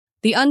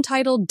The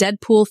untitled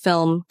Deadpool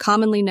film,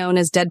 commonly known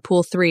as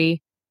Deadpool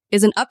 3,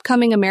 is an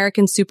upcoming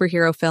American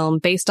superhero film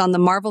based on the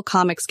Marvel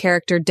Comics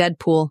character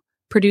Deadpool,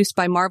 produced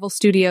by Marvel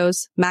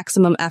Studios,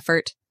 Maximum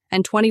Effort,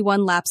 and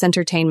 21 Laps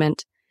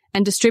Entertainment,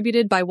 and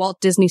distributed by Walt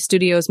Disney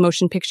Studios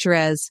Motion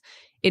Pictures.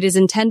 It is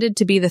intended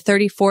to be the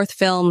 34th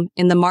film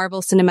in the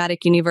Marvel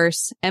Cinematic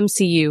Universe,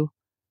 MCU,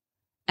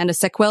 and a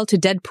sequel to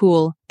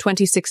Deadpool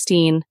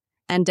 2016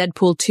 and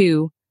Deadpool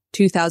 2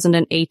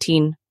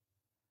 2018.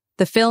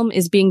 The film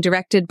is being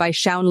directed by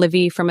Shawn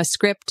Levy from a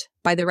script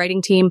by the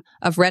writing team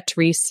of Rhett,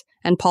 Reese,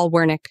 and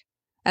Wernick,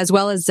 as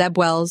well as Zeb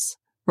Wells,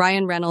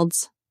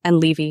 Reynolds, and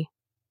Levy.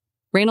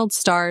 Reynolds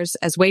stars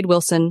as Wade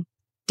Wilson,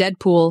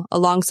 Deadpool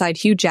alongside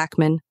Hugh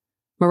Jackman,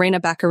 Morena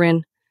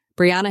Baccarin,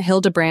 Brianna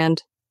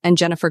Hildebrand, and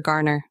Jennifer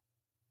Garner.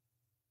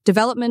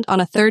 Development on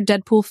a third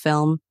Deadpool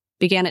film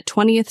began at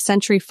 20th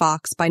Century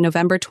Fox by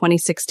November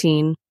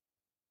 2016,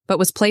 but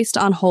was placed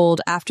on hold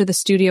after the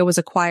studio was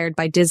acquired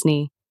by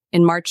Disney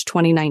in March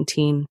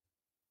 2019.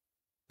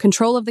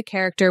 Control of the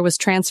character was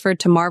transferred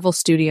to Marvel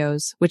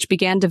Studios, which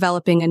began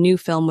developing a new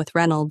film with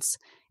Reynolds.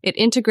 It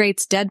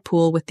integrates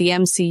Deadpool with the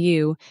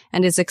MCU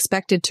and is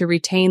expected to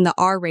retain the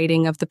R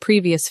rating of the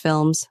previous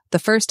films, the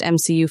first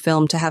MCU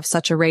film to have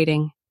such a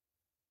rating.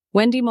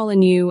 Wendy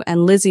Molyneux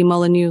and Lizzie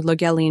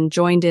Molyneux-Logelin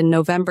joined in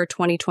November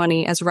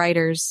 2020 as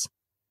writers.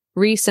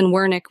 Reese and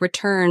Wernick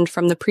returned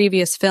from the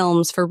previous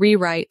films for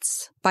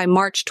rewrites by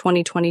March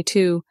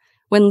 2022,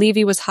 when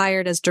Levy was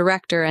hired as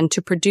director and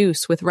to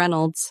produce with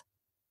Reynolds.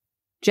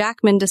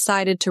 Jackman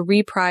decided to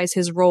reprise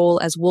his role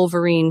as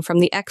Wolverine from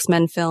the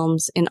X-Men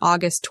films in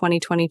August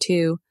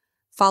 2022,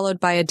 followed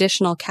by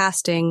additional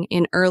casting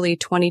in early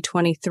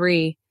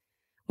 2023,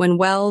 when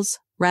Wells,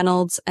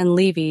 Reynolds, and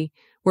Levy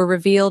were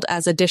revealed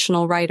as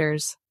additional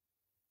writers.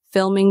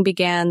 Filming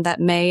began that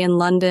May in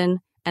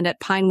London and at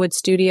Pinewood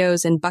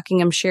Studios in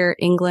Buckinghamshire,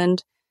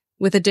 England,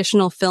 with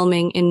additional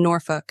filming in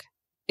Norfolk.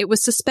 It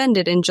was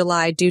suspended in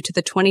July due to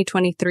the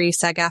 2023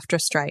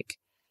 SAG-AFTRA strike,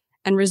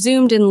 and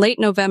resumed in late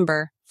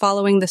November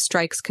following the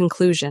strike's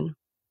conclusion.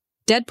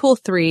 Deadpool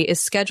 3 is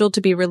scheduled to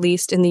be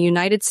released in the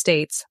United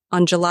States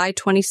on July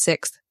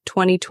 26,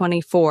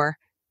 2024,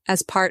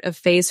 as part of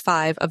Phase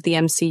 5 of the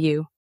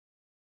MCU.